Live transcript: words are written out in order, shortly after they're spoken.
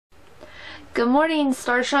Good morning,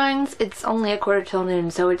 Starshines. It's only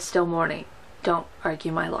 1:15 so it's still morning. Don't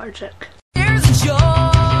argue my logic. Here's a joy,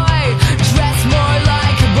 dress more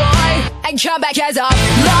like a boy, and come back as a line,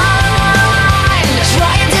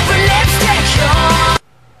 try a different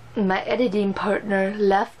lipstick. My editing partner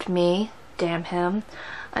left me, damn him.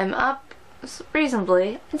 I'm up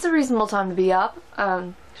reasonably. It's a reasonable time to be up,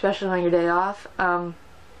 especially on your day off. I'm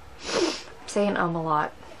saying a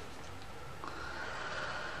lot.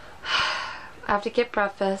 I have to get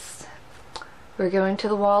breakfast. We're going to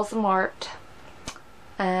the Walls of Mart,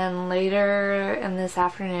 and later in this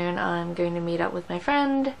afternoon I'm going to meet up with my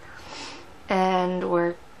friend and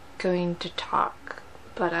we're going to talk,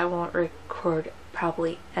 but I won't record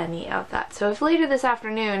probably any of that. So if later this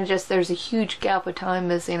afternoon just there's a huge gap of time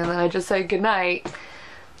missing and then I just say goodnight,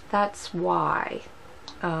 that's why.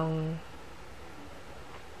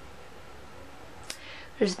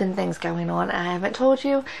 There's been things going on I haven't told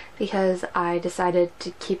you because I decided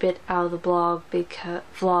to keep it out of the vlog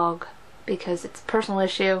because it's a personal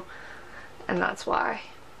issue, and that's why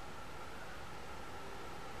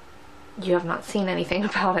you have not seen anything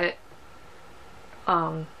about it.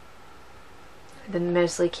 I've been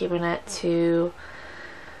mostly keeping it to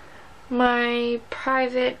my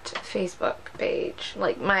private Facebook page,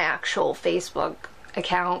 like my actual Facebook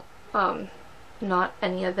account, not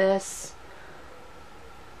any of this.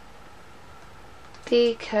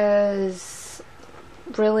 Because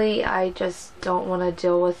really I just don't want to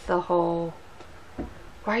deal with the whole,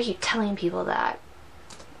 why are you telling people that?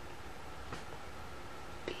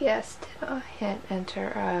 BS, did I hit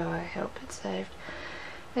enter? Oh, I hope it's saved.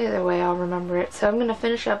 Either way, I'll remember it. So I'm going to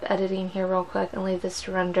finish up editing here real quick and leave this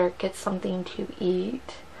to render, get something to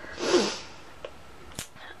eat,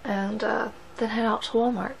 and then head out to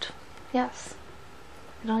Walmart. Yes.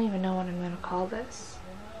 I don't even know what I'm going to call this.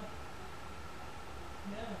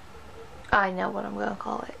 I know what I'm gonna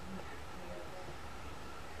call it.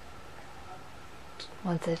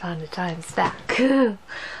 Once I find a time stack. I'm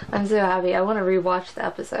so happy. I want to rewatch the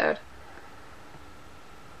episode.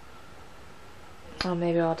 Oh,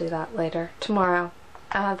 maybe I'll do that later. Tomorrow.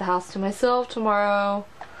 I have the house to myself tomorrow.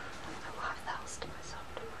 I will have the house to myself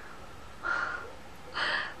tomorrow.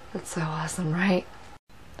 That's so awesome, right?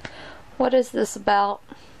 What is this about?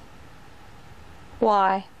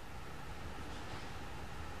 Why?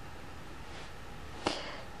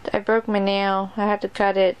 I broke my nail. I had to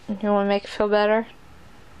cut it. You want to make it feel better?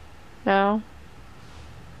 No?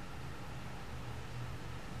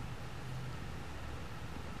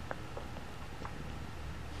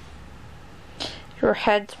 Your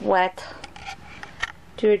head's wet.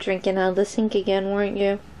 You were drinking out of the sink again, weren't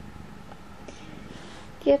you?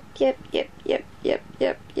 Yep.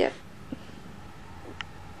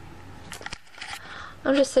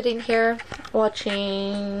 I'm just sitting here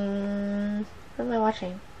watching... What am I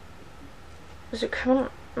watching? Is it Criminal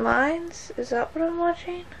Minds? Is that what I'm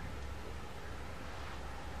watching?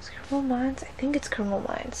 Is it Criminal Minds? I think it's Criminal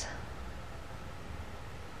Minds.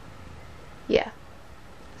 Yeah.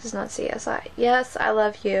 This is not CSI. Yes, I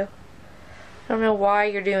love you. I don't know why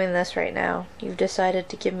you're doing this right now. You've decided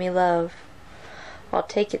to give me love. I'll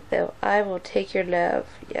take it though. I will take your love.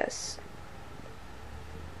 Yes.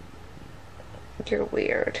 You're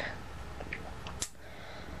weird.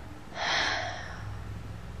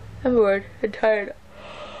 I'm bored and tired.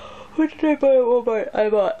 What did I buy at Walmart? I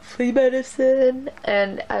bought flea medicine,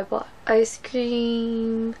 and I bought ice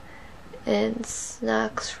cream and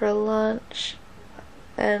snacks for lunch,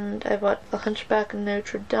 and I bought The Hunchback of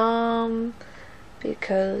Notre Dame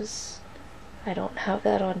because I don't have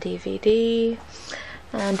that on DVD,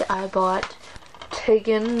 and I bought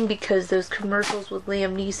Taken because those commercials with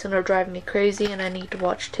Liam Neeson are driving me crazy and I need to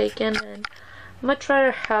watch Taken, and I'm gonna try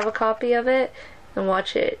to have a copy of it and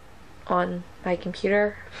watch it on my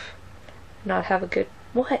computer, not have a good...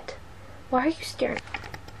 What? Why are you staring?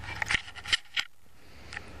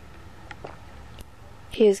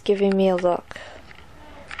 He is giving me a look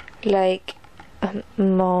like,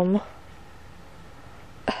 Mom.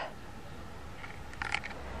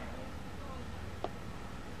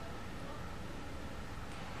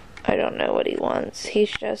 I don't know what he wants.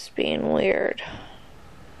 He's just being weird.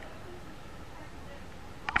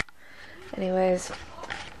 Anyways,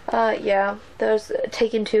 yeah, those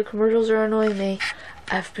Taken 2 commercials are annoying me.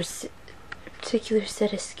 I have a particular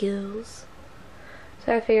set of skills.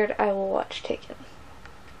 So I figured I will watch Taken.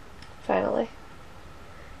 Finally.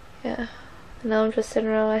 Yeah. Now I'm just sitting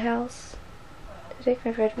around my house. Did I take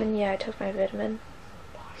my vitamin? Yeah, I took my vitamin.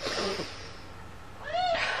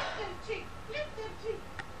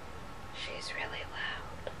 She's really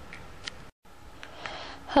loud.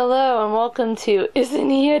 Hello and welcome to Isn't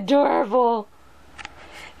He Adorable?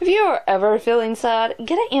 If you are ever feeling sad,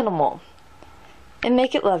 get an animal and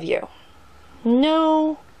make it love you.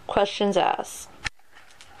 No questions asked.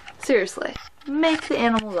 Seriously, make the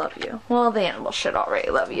animal love you. Well, the animal should already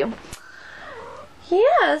love you.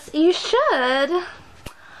 Yes, you should.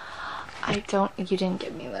 You didn't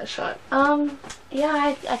give me that shot.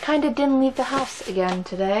 Yeah, I kind of didn't leave the house again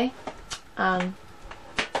today.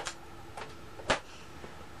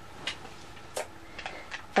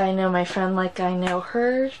 I know my friend like I know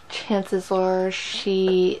her. Chances are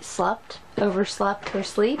she overslept her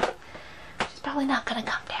sleep. She's probably not gonna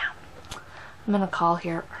come down. I'm gonna call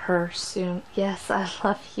her soon. Yes, I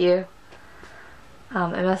love you. I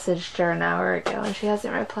messaged her an hour ago and she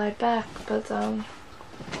hasn't replied back, but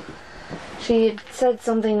she said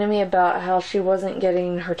something to me about how she wasn't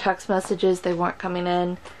getting her text messages. They weren't coming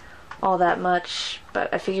in all that much,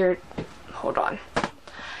 but I figured, hold on.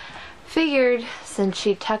 Figured since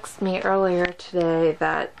she texted me earlier today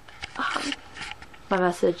that my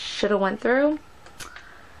message should have went through.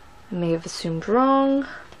 I may have assumed wrong,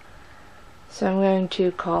 so I'm going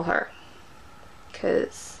to call her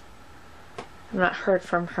because I've not heard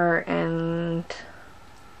from her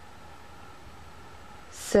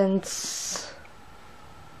since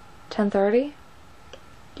 10:30.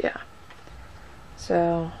 Yeah,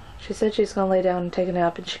 so she said she's gonna lay down and take a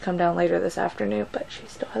nap and she'd come down later this afternoon, but she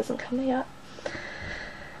still hasn't come yet.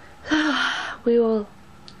 We will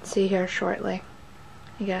see her shortly,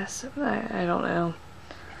 I guess. I don't know.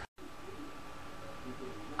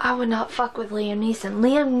 I would not fuck with Liam Neeson.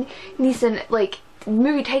 Liam Neeson, like,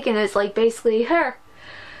 movie Taken is like basically her.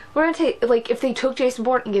 We're gonna take, like, if they took Jason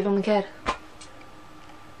Bourne and gave him a kid.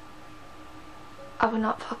 I would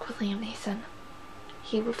not fuck with Liam Neeson.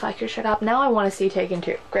 He would fuck your shit up. Now I want to see Taken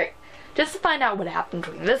 2. Great. Just to find out what happened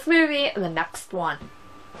between this movie and the next one.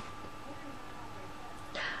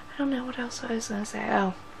 I don't know what else I was going to say.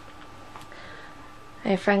 Oh.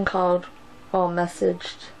 My friend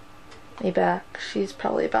messaged me back. She's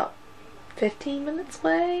probably about 15 minutes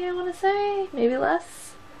away, I want to say. Maybe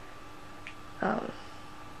less. I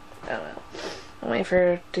don't know. I'm waiting for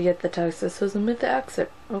her to get the text. This was at the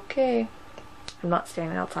exit. Okay. I'm not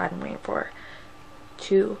standing outside and waiting for her.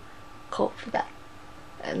 Too cold for that.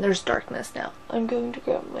 And there's darkness now. I'm going to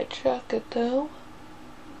grab my jacket though.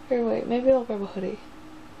 Here, wait, maybe I'll grab a hoodie.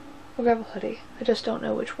 I'll grab a hoodie. I just don't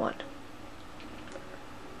know which one.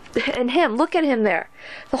 And him, look at him there.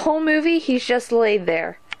 The whole movie, he's just laid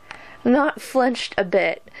there. Not flinched a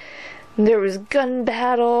bit. There was gun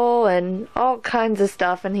battle and all kinds of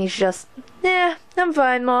stuff, and he's just, nah, I'm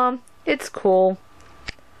fine, Mom. It's cool.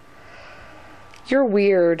 You're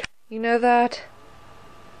weird. You know that?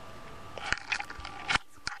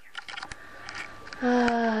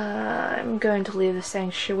 I'm going to leave the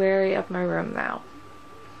sanctuary of my room now.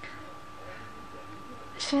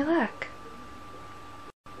 Wish me luck.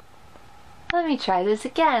 Let me try this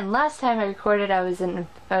again. Last time I recorded,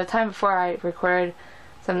 time before I recorded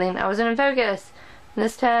something, I wasn't in focus.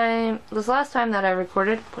 This last time that I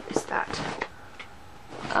recorded, what is that?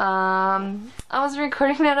 I wasn't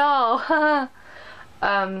recording at all.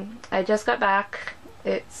 I just got back.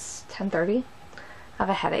 It's 10:30. I have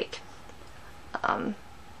a headache.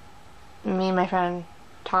 Me and my friend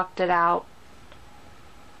talked it out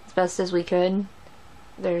as best as we could.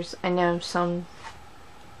 I know still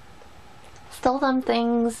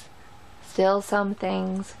some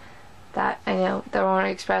things that I know that won't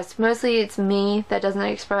express. Mostly it's me that doesn't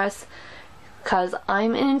express, because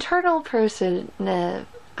I'm an internal person. I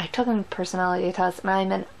took a personality test and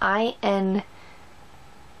I'm an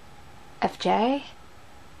INFJ?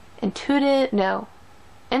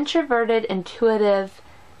 Introverted, intuitive,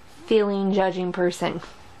 feeling, judging person.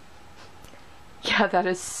 Yeah, that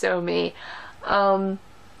is so me. I'm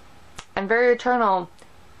very eternal.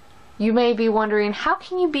 You may be wondering, how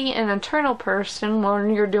can you be an internal person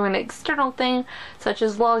when you're doing an external thing such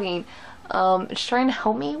as vlogging? It's trying to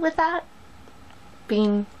help me with that.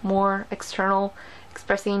 Being more external,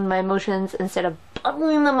 expressing my emotions instead of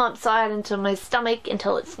bubbling them upside into my stomach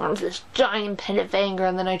until it forms this giant pit of anger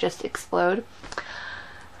and then I just explode.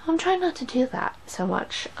 I'm trying not to do that so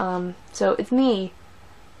much. So it's me,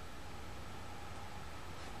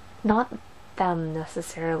 not them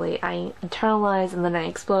necessarily. I internalize and then I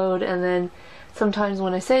explode, and then sometimes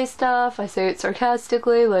when I say stuff, I say it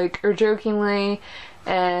sarcastically, or jokingly,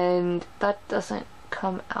 and that doesn't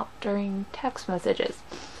come out during text messages.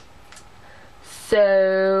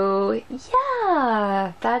 So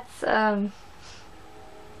yeah, that's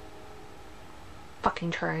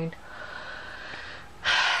fucking trying.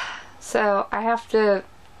 So I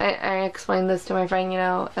I explained this to my friend, you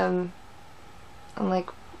know, I'm like,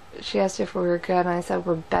 she asked if we were good, and I said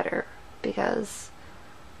we're better, because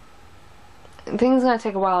things are gonna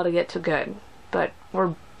take a while to get to good, but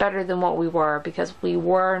we're better than what we were, because we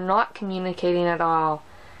were not communicating at all,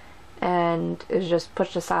 and it was just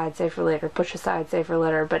pushed aside, save for later, pushed aside, save for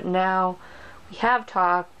later. But now we have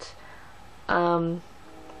talked.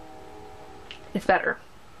 It's better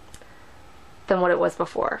than what it was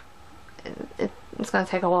before. It's gonna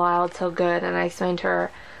take a while till good. And I explained to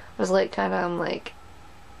her, I was like, I'm like,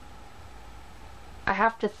 I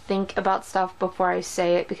have to think about stuff before I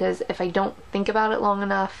say it, because if I don't think about it long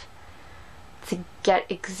enough to get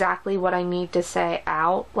exactly what I need to say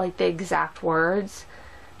out, like the exact words,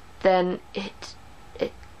 then it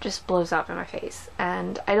just blows up in my face,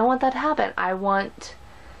 and I don't want that to happen. I want,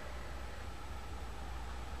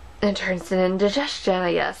 it turns into indigestion,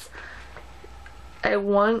 I guess. I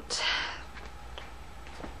want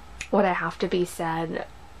what I have to be said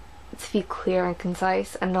to be clear and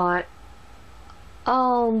concise, and not,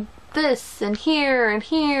 oh, this and here and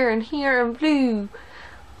here and here and blue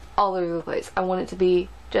all over the place. I want it to be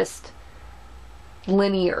just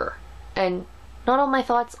linear, and not all my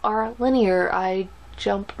thoughts are linear. I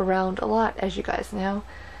jump around a lot, as you guys know.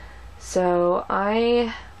 So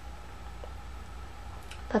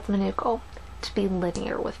that's my new goal, to be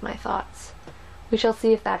linear with my thoughts. We shall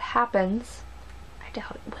see if that happens. I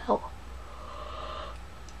doubt it will.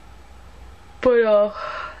 But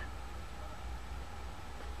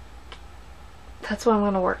that's what I'm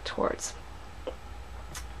gonna work towards.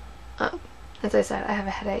 As I said, I have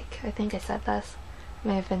a headache. I think I said this. I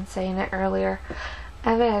may have been saying it earlier.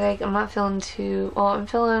 I have a headache. I'm not feeling too well. I'm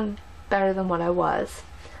feeling better than what I was.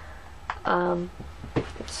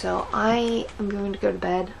 So I am going to go to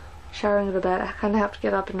bed, shower and go to bed. I kind of have to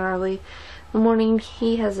get up and early. In the morning,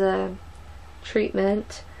 he has a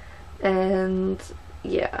treatment, and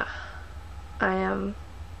yeah, I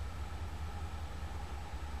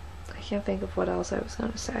can't think of what else I was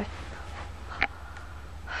going to say.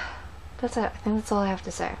 That's it. I think that's all I have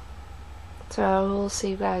to say. So I will see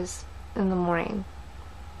you guys in the morning.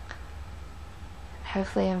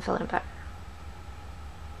 Hopefully I'm feeling better.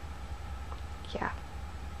 Yeah.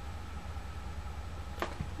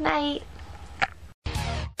 Night. If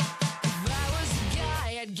I was a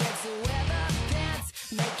guy, I'd get to wear the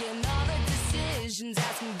pants, making all the decisions,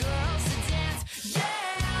 asking